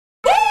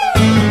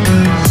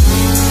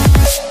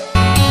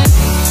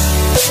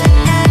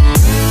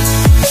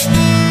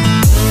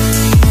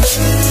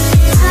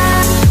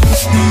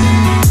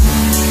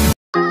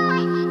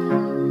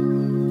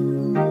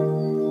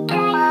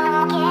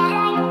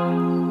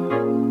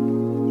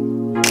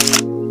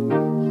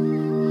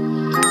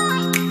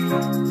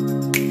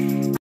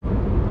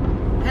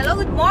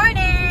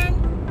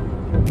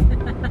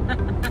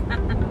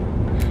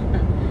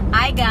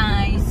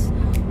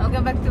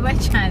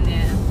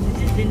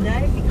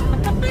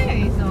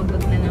Ay,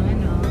 sumagot na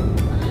naman, oh.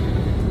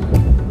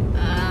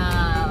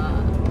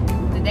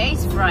 Today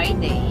is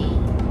Friday.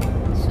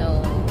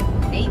 So,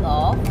 day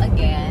off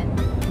again.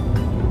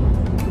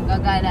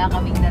 Gagala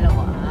kaming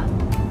dalawa.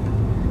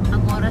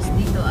 Ang oras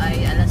dito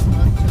ay alas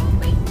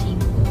 8:25.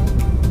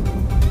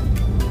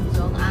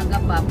 So, ang aga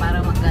pa para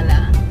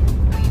maggala.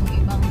 Yung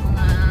ibang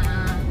mga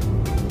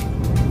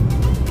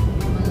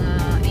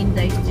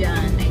indays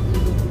dyan ay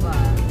tulog pa.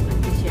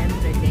 Kasi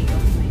syempre, day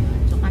off na yun.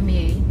 So,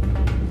 kami,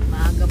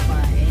 maaga pa,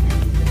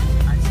 nandito na sa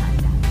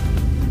kalsada.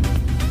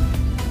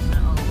 So,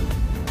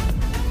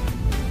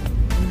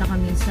 punta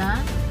kami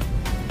sa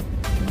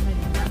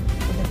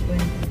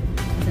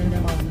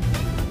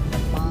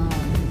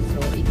so,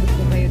 ikot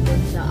ko kayo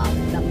doon sa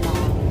Atlantis+The.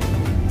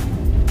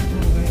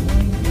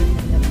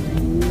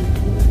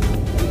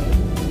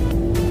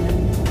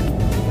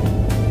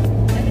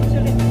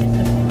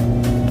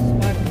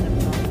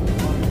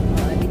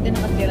 Dito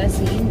nakatira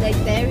si Inday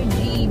Terry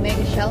G.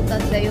 Mega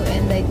shoutout sa'yo,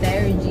 Inday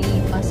Terry G.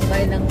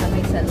 Pasbay lang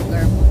kami sa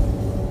lugar mo.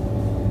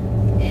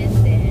 And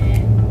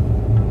then,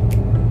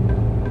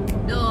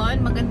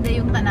 doon, maganda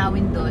yung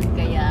tanawin doon.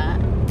 Kaya,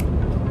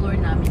 tour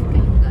namin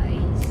kayo,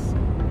 guys.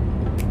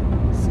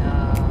 So,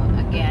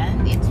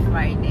 again, it's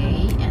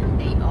Friday and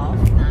day off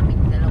namin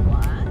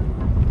dalawa.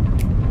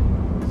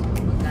 So,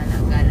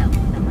 magala-gala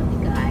muna kami,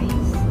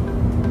 guys.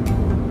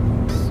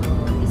 So,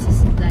 this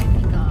is Life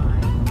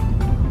Guy.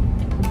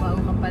 Kung bago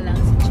ka pa lang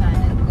sa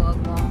channel ko, huwag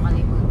mo akong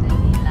kalimutan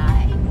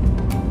i-like,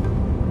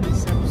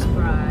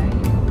 i-subscribe,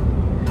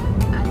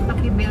 at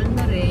paki-bell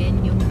na rin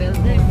yung bell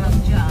icon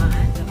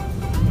dyan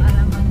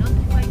para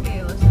ma-notify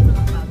kayo sa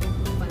mga bago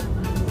kong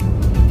palabas.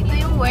 Ito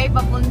yung way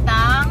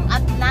papuntang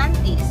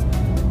Atlantis.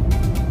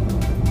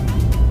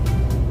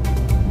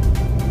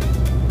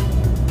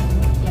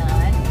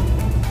 Yan.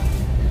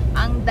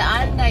 Ang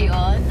daan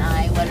ngayon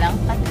ay walang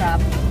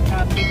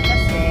ka-traffic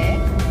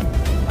kasi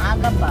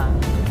maaga pa.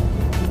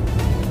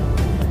 So,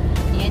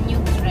 yan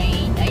yung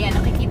train. Ayan,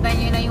 nakikita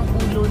nyo na yung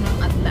ulo ng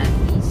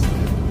Atlantis.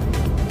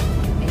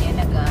 Ayan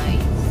na,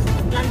 guys.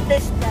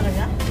 Atlantis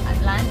talaga?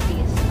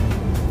 Atlantis.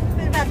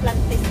 Pero ba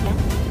Atlantis lang?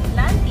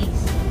 Atlantis.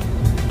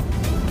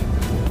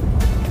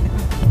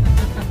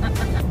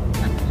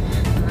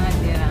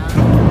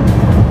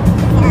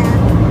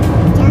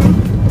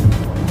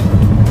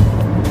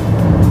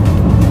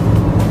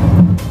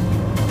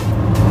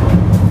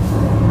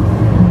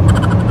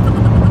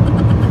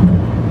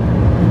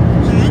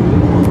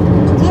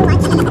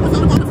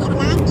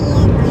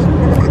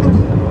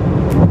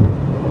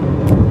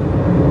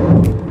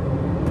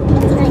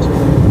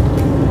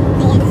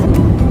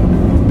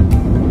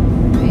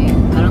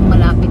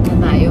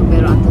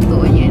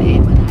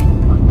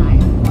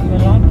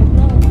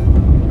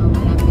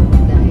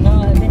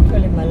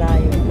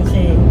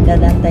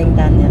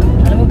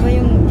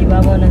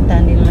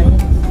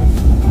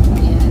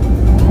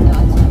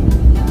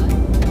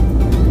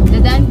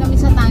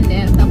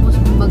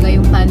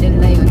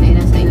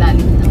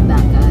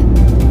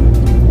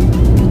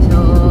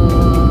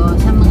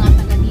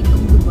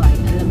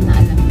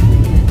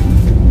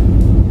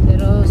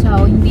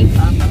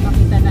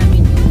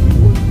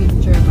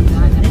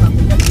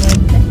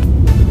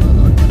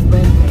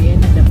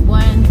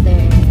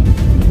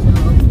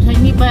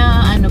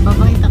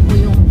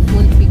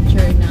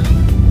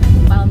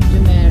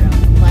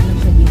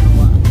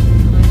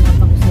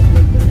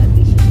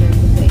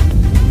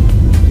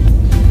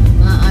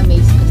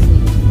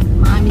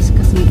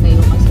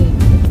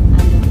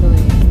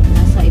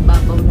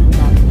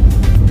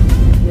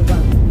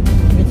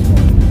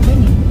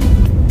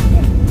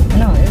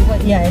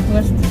 Yeah, it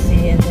was the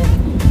sea and then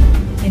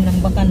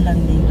tinambakan lang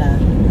nila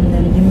and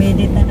then they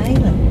made it an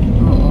island.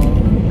 Oo.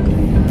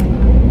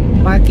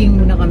 Parking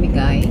muna kami,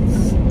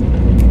 guys.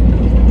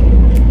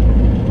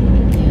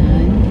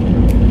 Yan.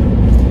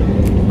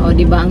 O,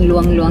 diba ang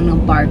luwang-luwang ng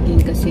parking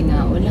kasi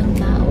nga walang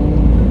tao.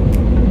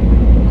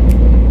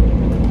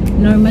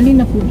 Normally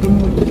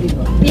napupuno ito,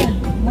 diba? Yeah,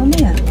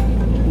 mamaya.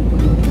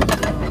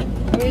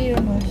 We're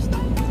almost.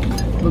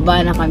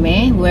 Baba na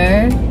kami.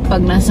 Where?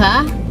 Pag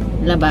nasa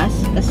labas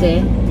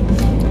kasi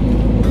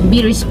be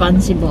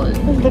responsible.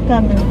 Where's the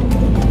camera?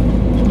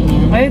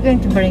 Ayan. Are you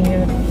going to bring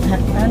your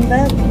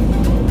handbag?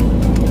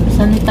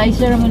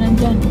 Sanitizer naman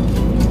nandyan.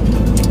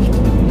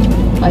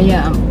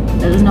 Kaya,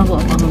 lalo na ko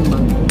ako ng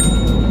bag.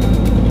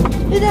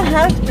 You don't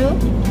have to.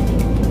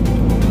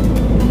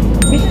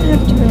 You don't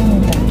have to bring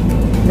your bag.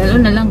 Lalo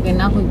na lang, kaya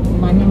ako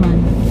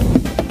man-man.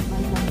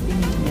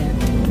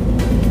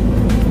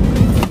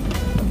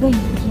 Agay,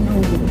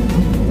 sinahulog.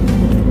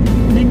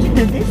 Did you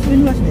do this?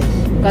 When was this?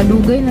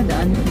 Kalugay na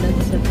daan.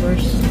 That's the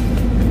first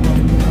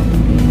one.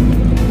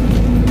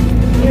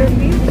 You're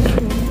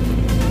beautiful.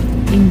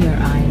 In your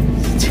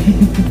eyes.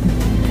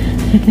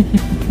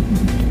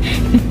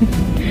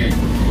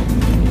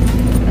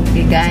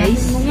 Okay, guys.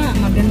 Sabi mo nga,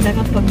 maganda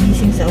ka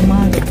pagising sa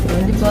umaga.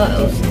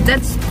 Diba,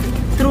 that's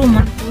true,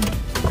 man.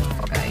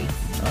 Guys,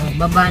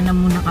 baba na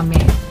muna kami.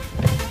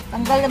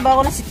 Tanggal na ba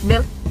ako ng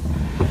seatbelt?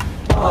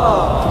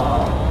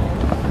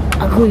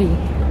 Agoy.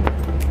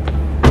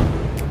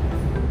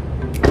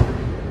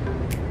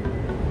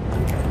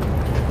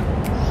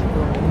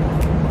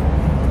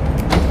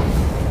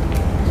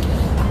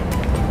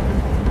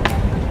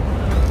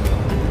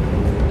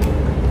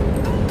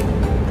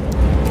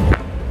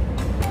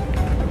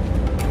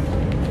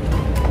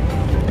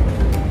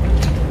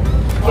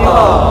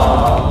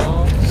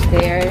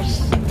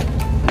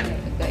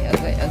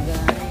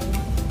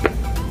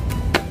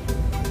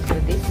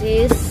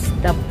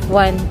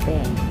 Pointe.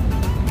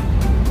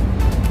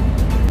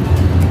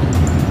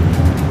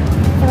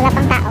 So, wala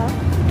pang tao.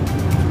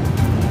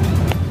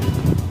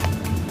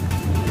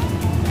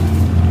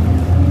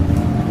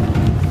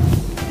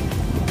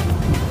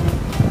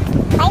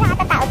 Tayo lang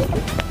ata tao dito.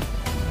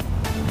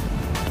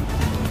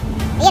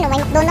 Ayan, may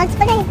McDonald's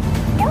pa rin.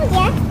 Oh,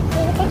 yeah.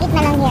 We can eat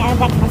na lang here or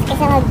breakfast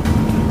kasi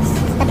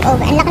mag-stop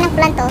over. Ang laki ng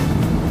plant, oh.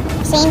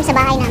 Same sa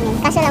bahay namin.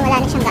 Kaso lang wala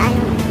na siyang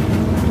gaano.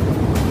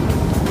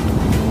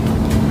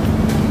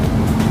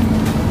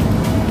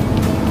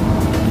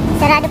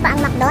 Sarado pa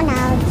ang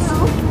McDonald's.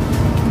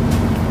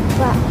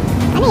 Wow.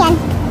 Ano yan?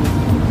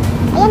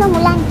 Ayan,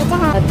 umulan. Pizza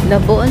Hut. At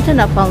labuan siya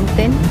na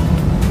fountain.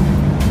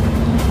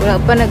 Wala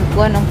pa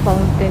nagkuha ng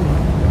fountain.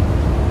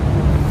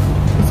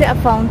 Is it a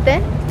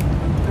fountain?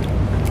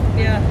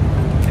 Yeah.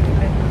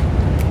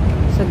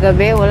 Sa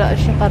gabi, wala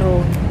siya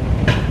karoon.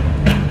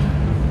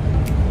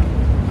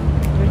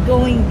 We're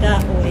going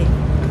that way.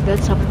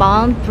 That's a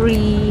palm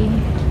tree.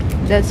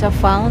 That's a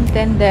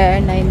fountain there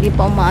na hindi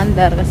pa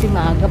umaandar kasi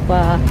maaga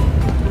pa.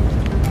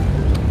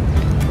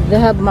 They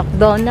have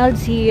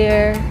McDonald's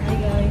here. Hi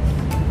guys.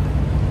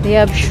 They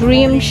have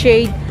shrimp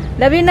shade.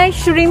 Labi na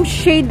shrimp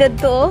shade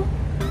dito.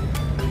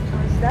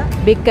 What's that?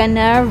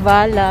 Bikaner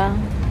Vala.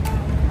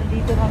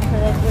 Dito kami sa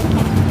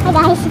restaurant. Hi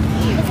guys.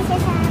 This is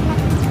your sa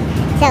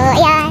So,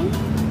 ayan.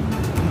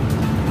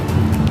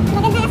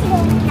 Maganda na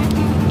siguro.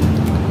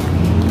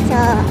 So,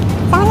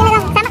 sama nyo na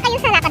lang. Sama kayo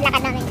sa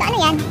lakad-lakad namin. So, ano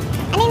yan?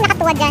 Ano yung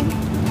nakatuwad dyan?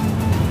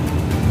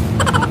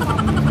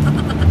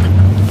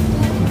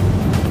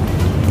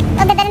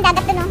 Oh, ganda ng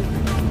dagat dun, no?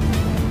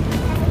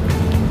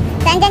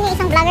 So, andyan yung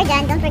isang vlogger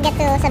dyan. Don't forget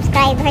to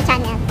subscribe her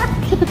channel.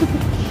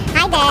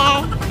 Hi there!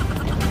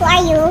 Who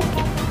are you?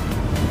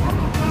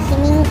 Si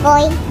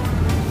Mingkoy.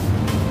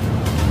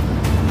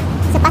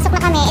 So, pasok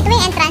na kami. Ito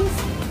yung entrance.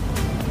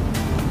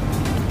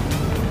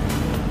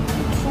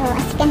 So,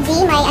 as you can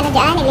see, may ano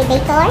dyan,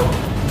 elevator.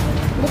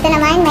 Dito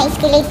naman, may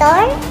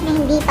escalator na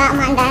hindi pa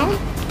umaandar.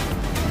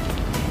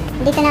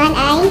 Dito naman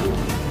ay,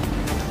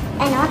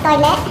 ano,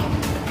 toilet.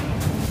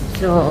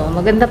 So,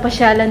 maganda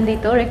pasyalan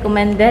dito.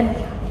 Recommended.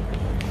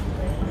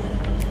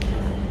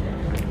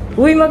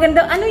 Uy,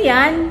 maganda. Ano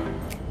yan?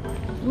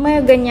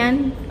 May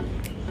ganyan.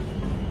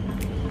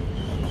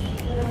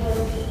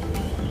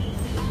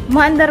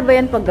 Maandar ba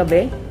yan pag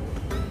gabi?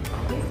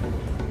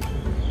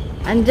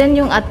 Andyan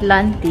yung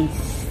Atlantis.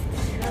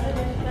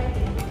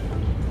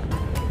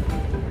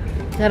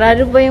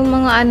 Sarado ba yung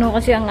mga ano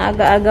kasi ang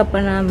aga-aga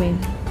pa namin.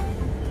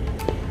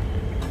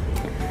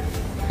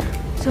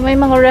 So may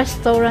mga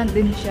restaurant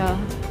din siya.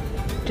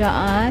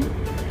 Diyan.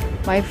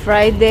 May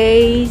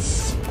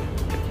Fridays.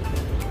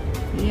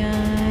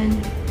 Yan.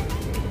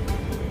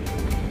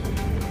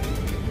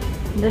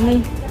 Dali.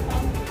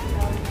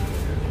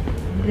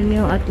 Dali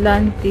yung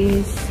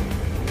Atlantis.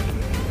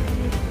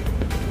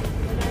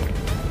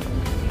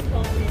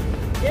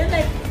 Yeah,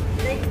 like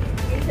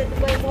you said to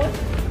buy more?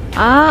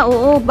 Ah,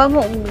 oo.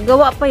 Bago,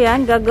 gawa pa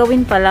yan.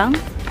 Gagawin pa lang.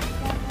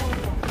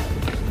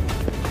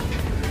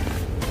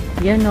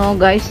 Yan o,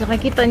 guys.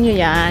 Nakikita nyo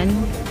yan.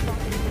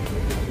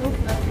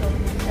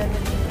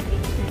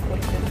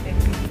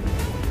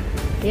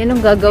 Yan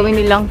ang gagawin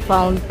nilang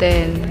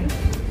fountain.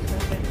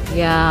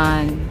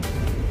 Yan.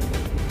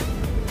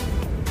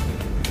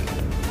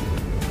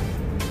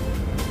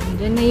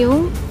 Diyan na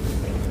yung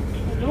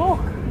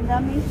Look, ang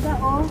dami isda,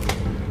 oh.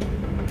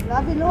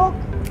 Grabe, look.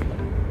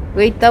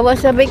 wait, tawa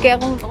sabi kaya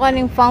kung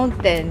kaning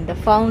fountain. The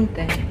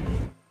fountain.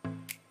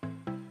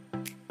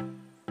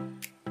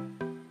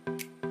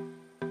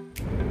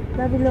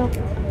 Grabe, look.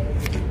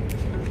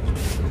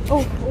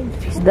 Oh,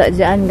 Isda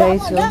dyan,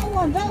 guys. that Oh.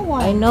 one, that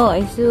one. I know,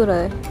 I saw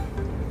that.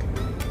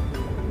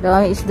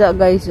 Dami isda,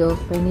 guys. Oh.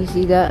 Can you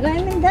see that?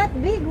 I mean that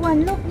big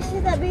one. Look, you see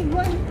that big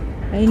one?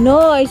 I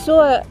know, I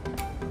saw it.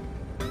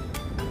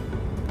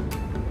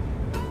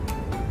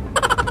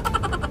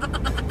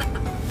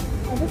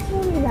 Oh, that's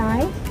really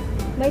nice.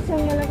 May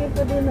isang malaki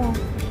pa dun, oh.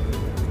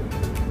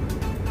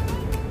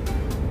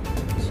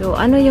 So,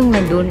 ano yung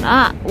nandun?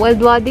 Ah, Wild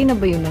Wadi na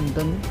ba yung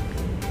nandun?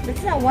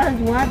 That's not wild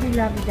wadi,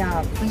 love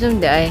dog. Ano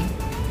di ay?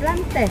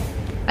 Atlantis.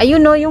 Ayun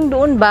no, yung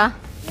doon ba?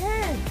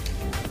 Yes,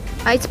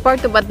 Ah, it's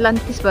part of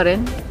Atlantis pa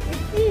rin?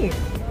 it is.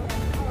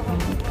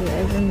 Okay,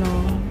 I don't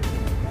know.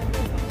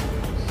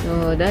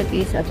 So, that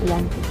is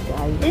Atlantis,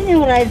 guys. Yun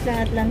yung rides ng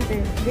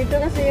Atlantis. Dito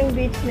kasi yung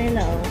beach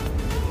nila, oh.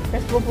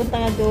 Tapos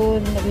pupunta ka doon,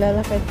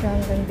 naglalakad ka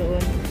hanggang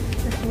doon.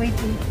 Just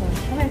waiting for.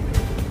 Okay.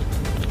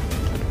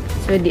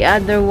 So, the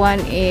other one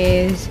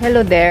is,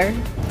 hello there.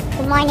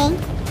 Good morning.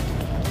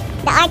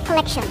 The art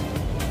collection.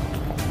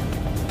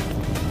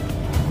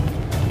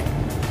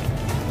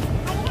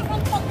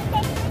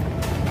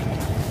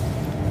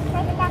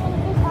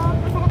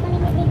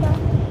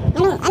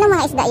 Anong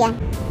mga isda yan?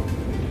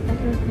 I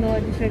don't know,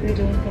 disagree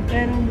doon ka.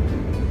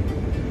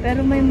 Pero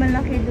may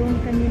malaki doon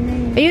kanina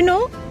eh. Ayun no,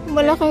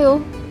 malaki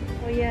oh.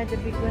 Oh yeah, the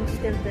big one's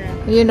still there.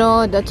 You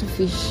know, that's a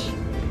fish.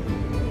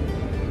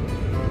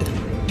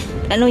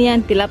 Ano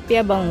yan?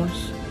 Tilapia,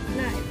 bangus?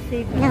 Na,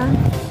 save No.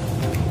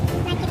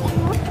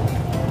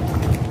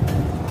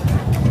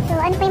 So,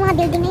 ano ano pa yung mga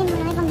building na yun,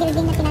 mga ibang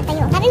building na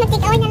tinatayo. Sabi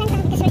mag-take away na lang tayo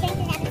because we're going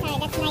to the other side.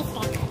 That's nice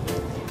there.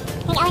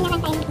 Take away na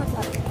lang tayo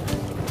mag-hotdog.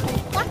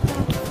 Yeah.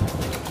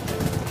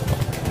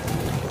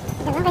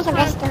 Diba kayo sa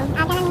restroom?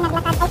 Aga namin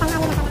naglakad. Ay,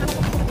 tanghali na pala.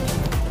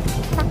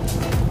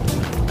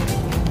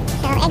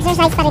 So,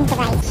 exercise pa rin to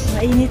guys.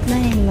 Mainit na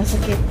yun,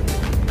 masakit.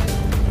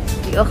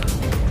 Yo.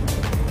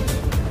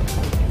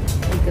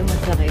 Ito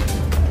masakit.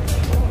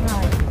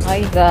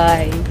 Hi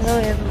guys.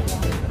 Hello everyone.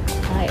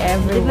 Hi Di ba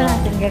everyone.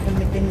 natin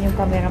gagamitin yung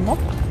camera mo?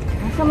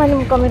 Asa man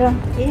yung camera?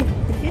 Eh,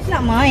 this is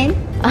not mine.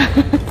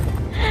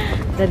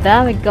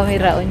 Dadamig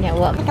kamera o niya.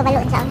 Wa. May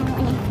kabaloon sa unang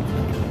unin.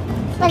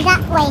 Well,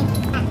 that way.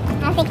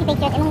 I'll take a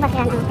picture. Anong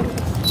background ako?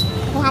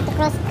 We have to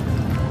cross.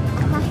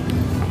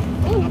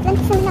 Ayun,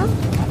 Atlantis na lang.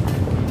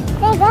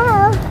 There you go.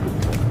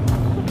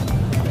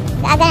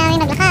 Aga namin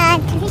naglakad.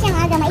 Kasi siyang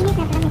aga, mainit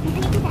na pala.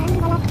 Mainit na saan,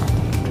 balat.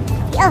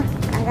 Oh,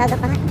 ang gaga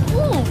pa nga.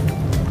 Yes.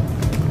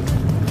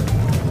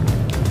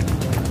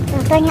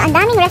 So, ang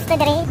daming resto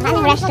dere.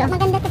 Maraming resto.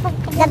 Maganda ito pag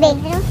gabi.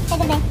 Ano? Sa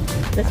gabi.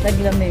 Tapos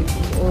naglamig.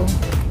 Oo.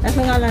 Nasa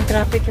nga lang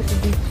traffic kasi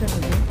dito.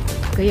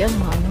 Kaya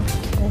ang ano.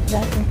 That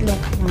doesn't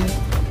look nice.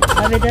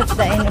 Sabi, that's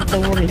the end of the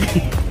world.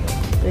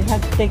 We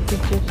have to take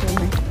pictures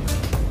from it.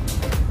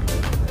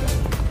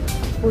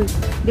 Uy,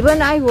 di ba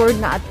na word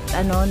na at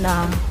ano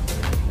na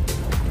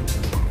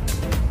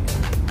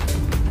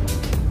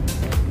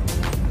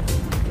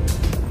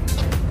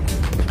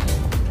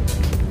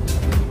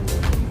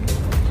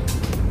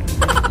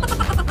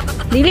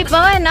dili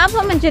pa man, apa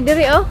man siya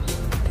diri oh.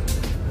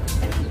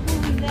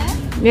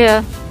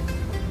 Yeah.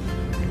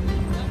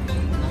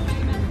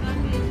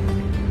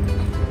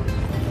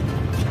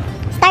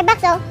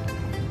 Starbucks, oh.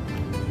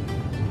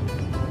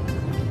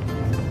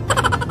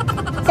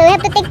 So we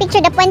have to take picture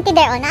the Pointe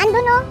there, oh.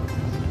 Naandun, oh.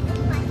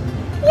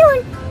 Yun.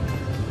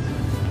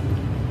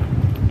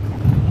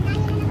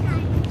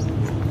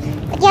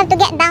 But you have to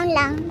get down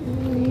lang.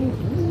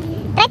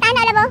 Try tayo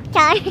na, labo.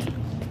 Char.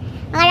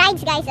 Mga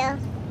rides, guys, oh.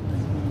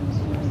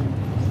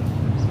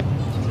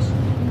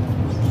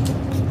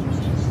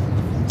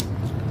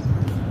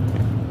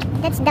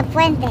 That's the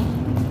Pointe.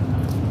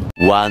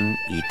 One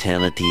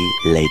eternity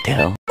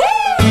later.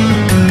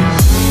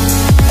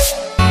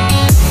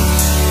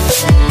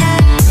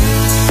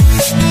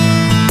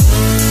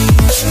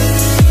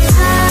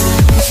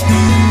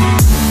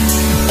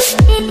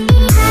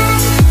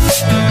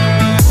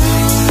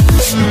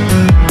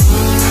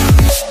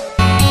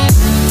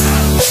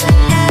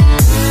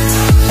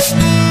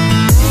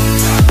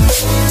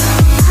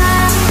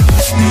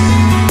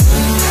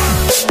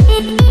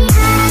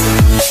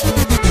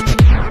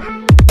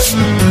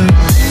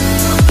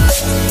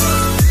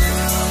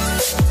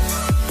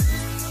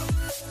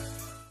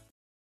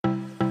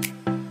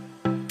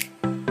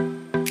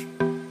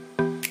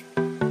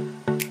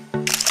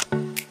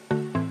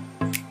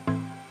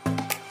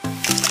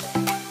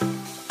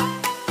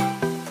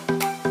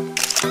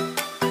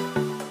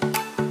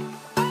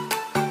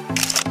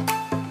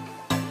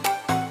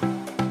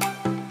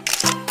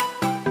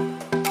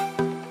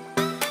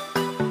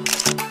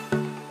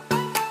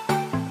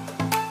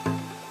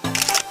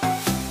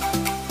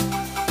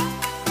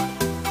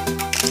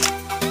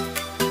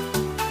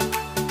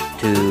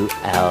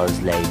 Hours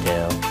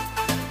later.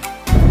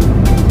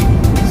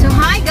 So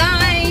hi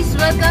guys,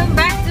 welcome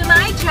back to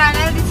my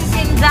channel. This is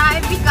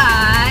Indays,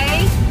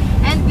 guys.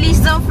 And please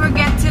don't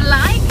forget to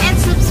like and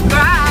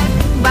subscribe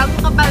kung bago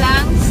ka pa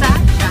lang sa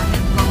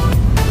channel ko.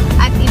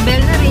 At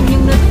i-bell na rin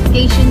yung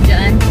notification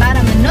dyan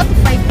para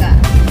ma-notify ka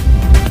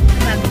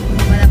bago ko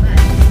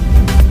malabas.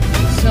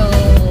 So,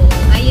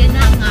 ayan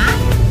na nga.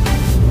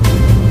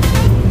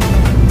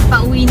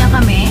 Pauwi na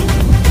kami.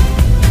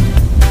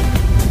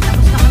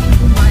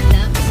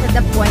 The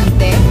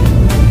Pointe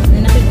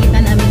na nakikita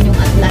namin yung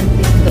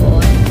Atlantis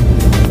doon.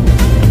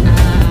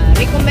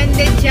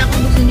 Recommended siya kung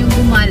gusto nyo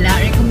gumala.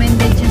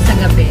 Recommended siya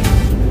sa gabi.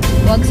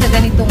 Huwag sa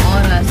ganitong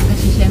oras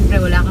kasi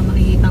syempre wala kang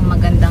makikitang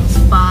magandang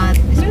spot,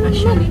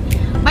 especially.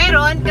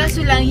 Mayroon,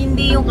 kaso lang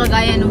hindi yung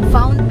kagaya ng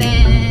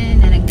fountain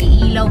na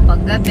nag-iilaw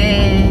pag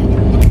gabi.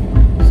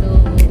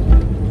 So,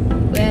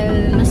 well,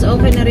 mas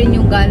okay na rin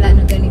yung gala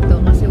na ganito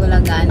kasi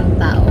wala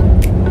gaanong tao.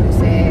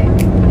 Kasi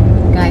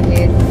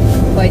kahit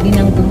pwede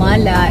nang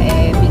gumala,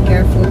 be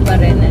careful pa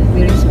rin and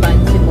be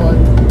responsible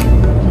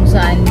kung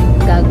saan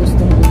ka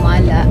gustong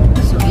gumala.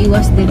 So,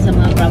 iwas din sa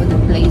mga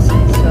crowded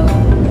places. So,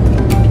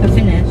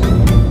 Happiness.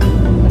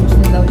 tapos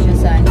na daw siya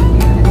sa ano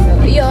niya.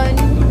 So, yun.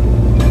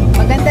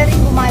 Maganda rin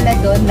gumala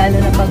doon, lalo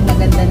na pag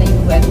maganda na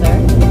yung weather.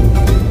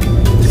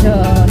 So,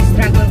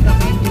 struggle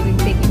kami during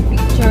taking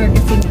picture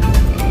kasi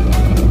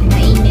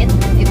mainit.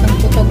 Itong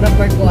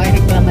photographer ko ay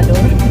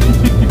reklamador.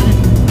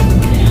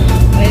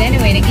 Well,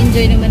 anyway,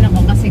 nag-enjoy naman ako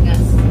kasi nga,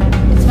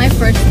 it's my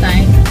first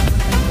time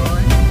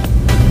doon.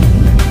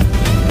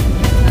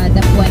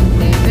 The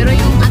Pointe. Pero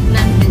yung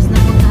Atlantis,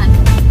 napuntahan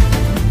ko.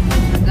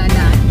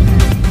 Nagalaan.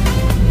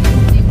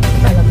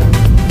 Talaga.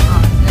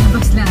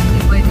 Nalabas lang.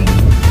 Hindi pwedeng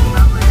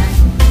mawala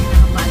yung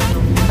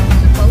nakapasok.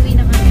 So, pauwi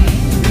na kami.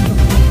 Dito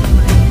kami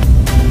naman.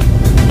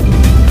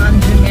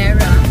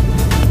 Jumeirah.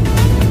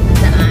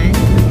 Daan.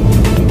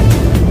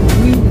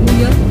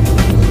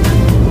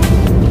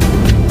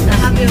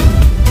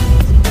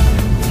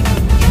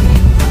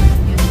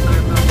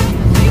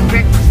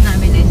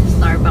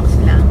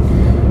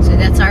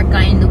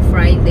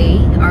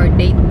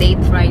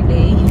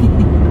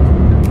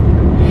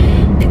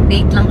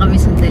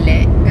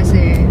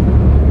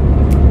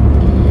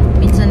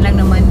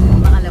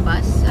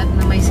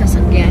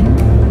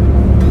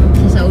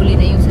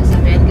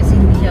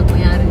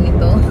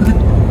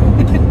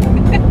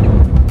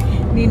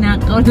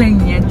 Joke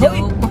lang niya.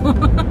 Joke.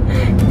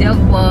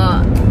 Joke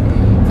po.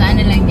 Sa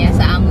ano lang niya,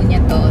 sa amo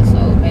niya to.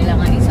 So,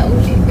 kailangan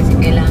isauli kasi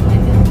kailangan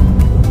na.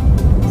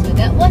 So,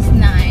 that was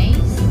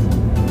nice.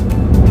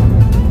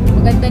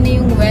 Maganda na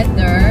yung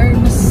weather.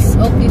 Mas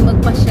okay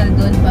magpasyal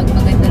doon pag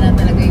maganda na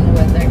talaga yung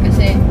weather.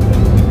 Kasi,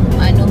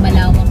 ano,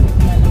 malawak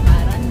yung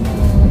lalakaran mo.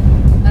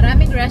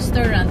 Maraming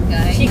restaurant,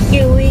 guys.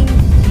 Chicken wings.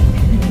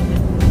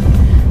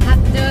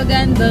 Hotdog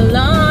and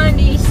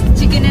bolognese,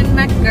 chicken and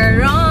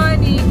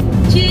macaroni,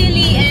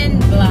 chili and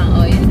blah.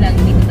 Oh, yun lang,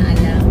 hindi ko na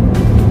alam.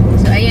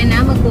 So, ayan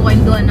na,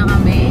 magkukwentuhan na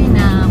kami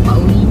na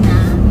pauwi na.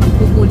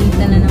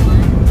 Magkukulitan na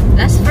naman.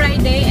 Last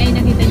Friday ay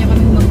nakita niyo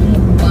kami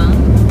magmukbang.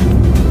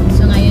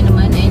 So, ngayon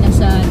naman ay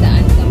nasa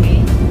daan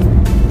kami.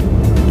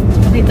 So,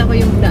 makita ko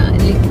yung daan,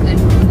 the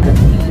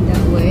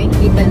way.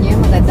 Kita niyo,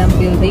 magandang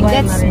building.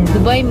 That's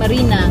Dubai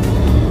Marina.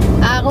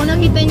 Kung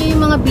nakita niyo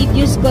yung mga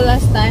videos ko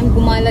last time,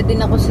 gumala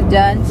din ako sa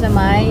dyan, sa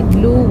may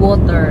Blue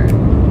Water.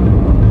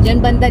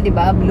 Dyan banda, di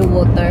ba? Blue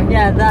Water.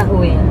 Yeah, that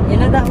way.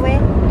 You know that way?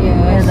 Yes.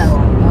 Yeah, that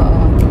one.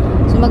 Oo.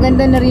 So,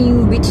 maganda na rin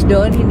yung beach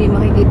doon. Hindi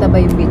makikita ba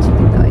yung beach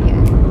dito?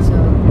 Ayan. So,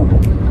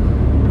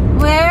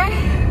 where?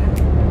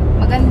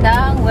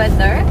 Maganda ang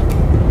weather.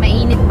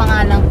 Mainit pa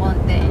nga lang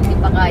konti. Hindi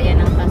pa kaya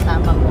ng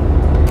kasama ko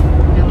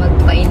na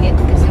magpainit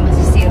kasi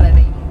masisira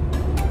na yung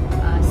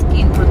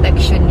skin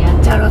protection niya.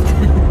 Charot.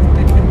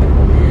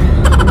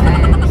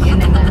 Yun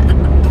na nga.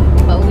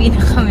 Pauwi na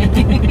kami.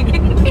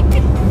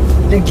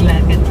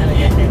 Naglagan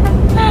talaga.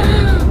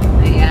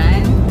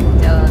 Ayan.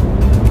 So,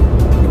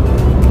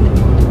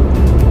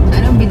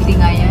 anong building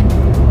nga yan?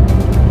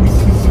 This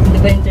is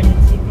Dubai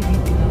Internet City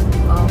dito.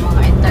 Oh,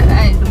 mga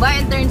Dubai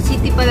Internet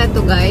City pala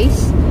to,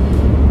 guys.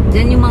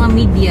 Diyan yung mga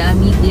media.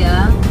 Nandito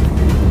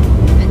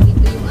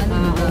yung ano.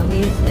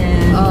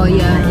 Oh,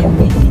 yeah.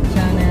 MBC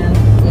channel.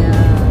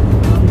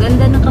 Yeah. Ang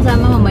ganda ng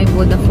kasama mo. May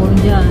Vodafone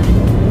dyan.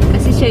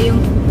 Kasi siya yung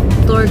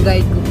tour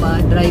guide ko pa,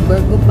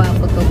 driver ko pa,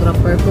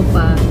 photographer ko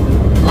pa.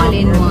 All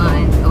in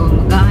one. Oh,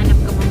 maghahanap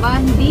ka pa ba?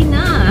 Hindi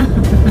na.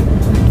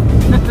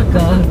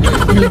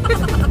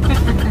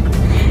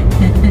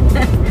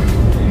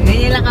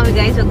 Ganyan lang kami,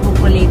 guys. Huwag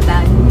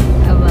pupulitan.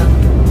 Abang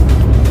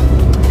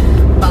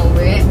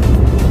pauwi.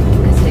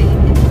 Kasi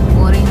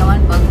boring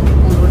naman pag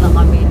puro na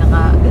kami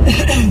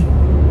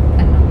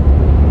ano.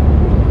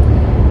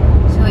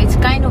 So, it's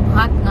kind of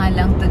hot nga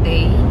lang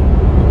today.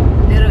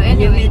 Pero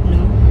anyway. Humid,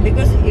 no?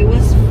 Because it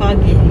was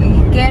foggy.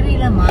 Carry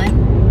naman.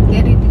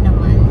 Carry din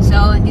naman. So,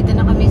 dito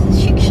na kami sa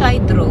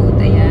Shikside Road.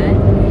 Ayan.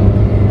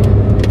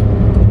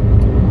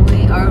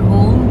 We are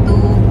home to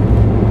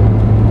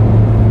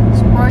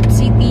Sport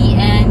City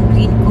and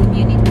Green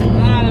Community.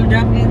 I'll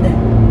drop you then.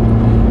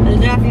 I'll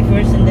drop you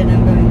first and then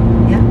I'm going.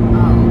 Yeah?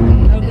 Ah,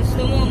 okay. Kung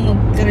gusto mo,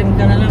 mag-trim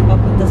ka na lang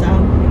papunta sa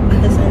amin.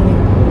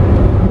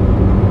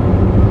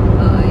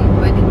 Okay,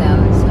 pwede daw.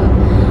 So,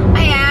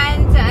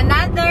 ayan. So,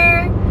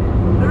 another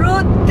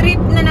road trip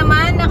na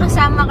naman.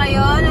 Nakasama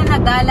kayo na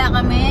nagala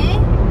kami.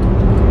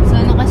 So,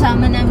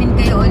 nakasama namin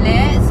kayo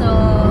ulit. So,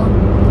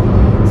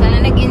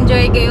 sana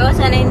nag-enjoy kayo.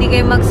 Sana hindi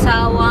kayo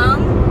magsawang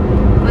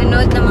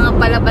manood ng mga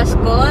palabas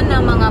ko,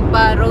 ng mga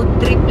pa-road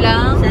trip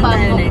lang, Saan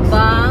tayo next?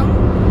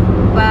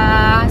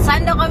 pa-mukbang,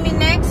 saan daw kami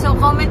next? So,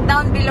 comment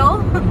down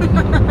below.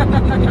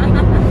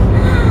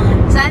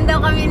 Saan daw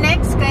kami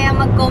next? Kaya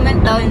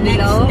mag-comment down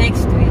below.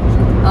 Next week.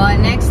 Oh,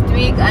 next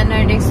week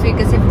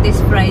kasi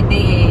this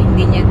Friday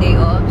hindi niya day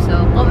off.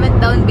 So, comment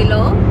down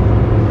below.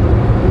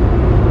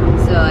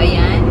 So,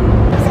 ayan.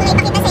 Gusto ko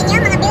ipakita sa inyo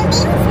mga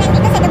buildings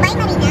nandito sa Dubai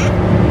Marina. Ayan.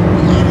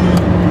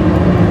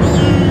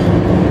 Ayan.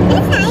 It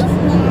looks nice. Ayan.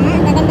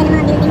 Ang gaganda ng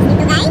mga buildings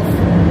dito, guys.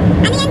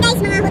 Ano yan, guys?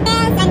 Mga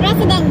hotels and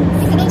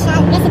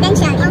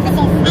residential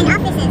offices.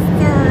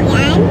 So,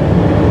 yan.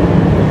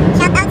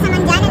 Shout out sa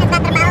man dyan na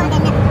nagtatrabaho.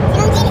 Si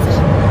Ma'am Jean is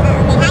here.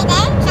 Okay, hi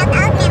there. Shout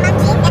out kay Ma'am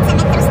Jean. That's a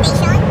metro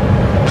station.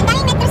 Ang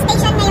daming metro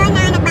station ngayon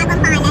na nagbago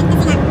ang pangalan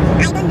kasi nga,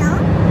 I don't know.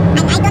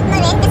 And I don't know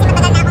rin kasi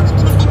matagal na akong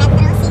hindi na sa metro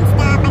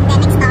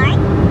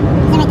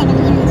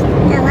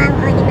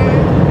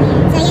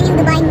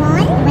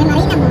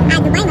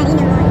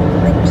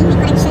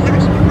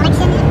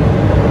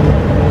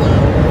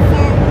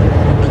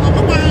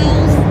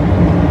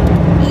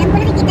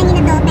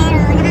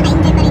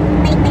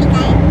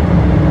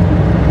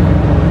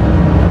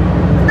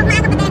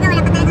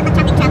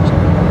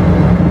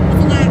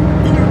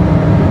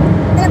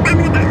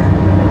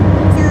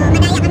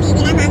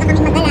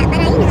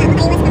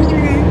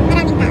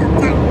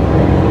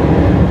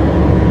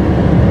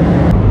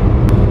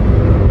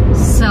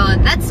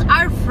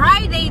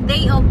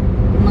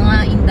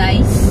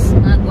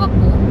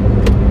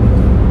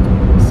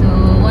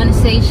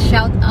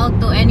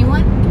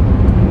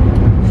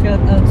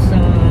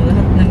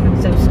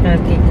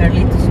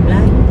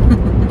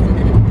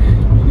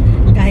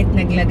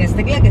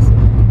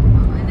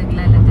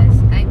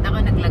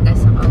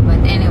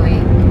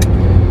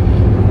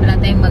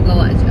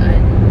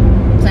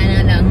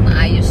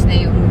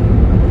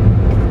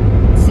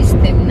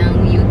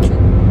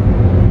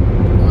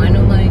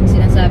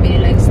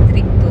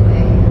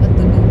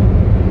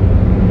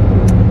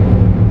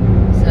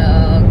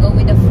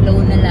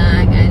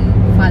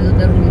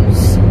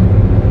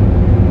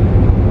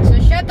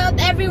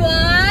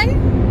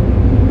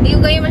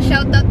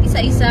sa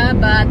isa,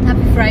 but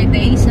happy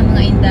Friday sa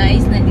mga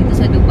indays nandito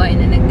sa Dubai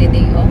na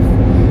nagde-day off.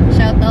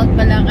 Shoutout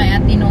pala kay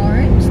Ate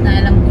Norms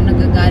na alam kong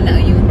nagagala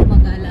ayun,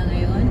 magala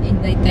ngayon.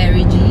 Inday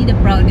Terry G, the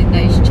Proud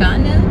Indays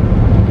channel.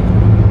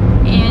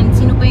 And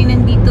sino pa yung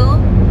nandito?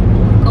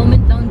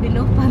 Comment down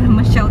below para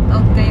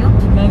ma-shoutout kayo.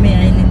 Mami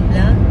Island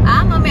Vlog.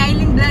 Ah, Mami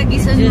Island Vlog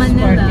is on Just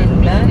Manila.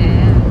 Spartan Vlog.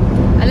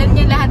 Yeah. Alam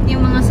niyo lahat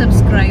yung mga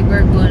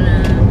subscriber ko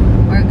na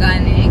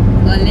organic.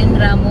 Golden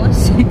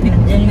Ramos.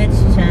 Jen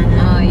Met's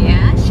channel. Oh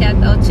yeah,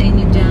 shoutout sa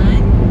inyo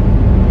dyan.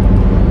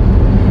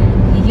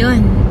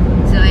 Yun.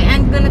 So,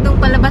 i-end ko na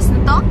tong palabas na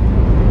to.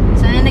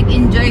 Sana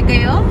nag-enjoy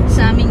kayo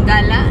sa aming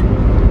gala.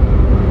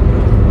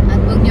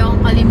 At huwag niyo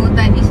akong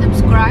kalimutan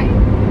i-subscribe.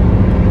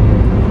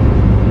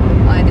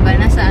 O, di ba?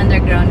 Nasa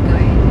underground ko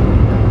eh.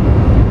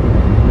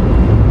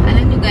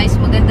 Alam niyo guys,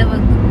 maganda mag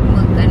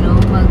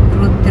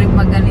road trip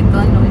pag ganito,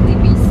 no? Hindi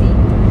busy.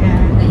 Yeah.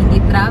 Na hindi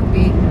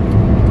traffic.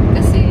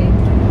 Kasi,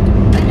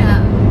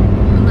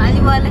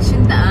 maaliwalas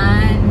yung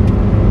daan.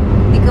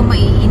 Hindi ka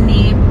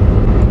maiinip.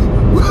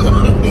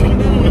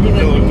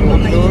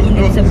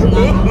 Sa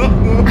bunganga.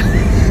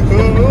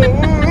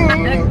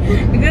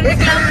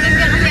 Nagreklamo lang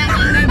siya kasi ang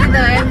ingay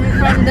dito.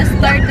 From the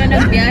start na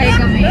nagbiyahe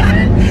kami.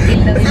 Titil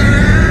daw yung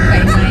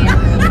kaingayan.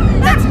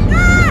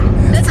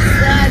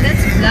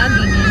 That's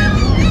vlogging, you know?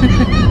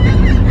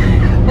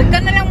 Huwag ka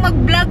na lang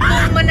mag-vlog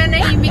kung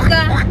mananahimik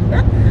ka.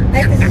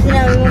 Ay, kasi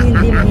sinabi mo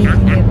hindi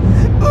mainip.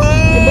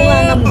 Sa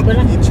bunganga mo ba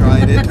lang? You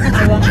tried it.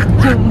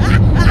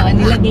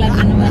 Nilaglag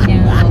na naman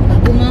niya.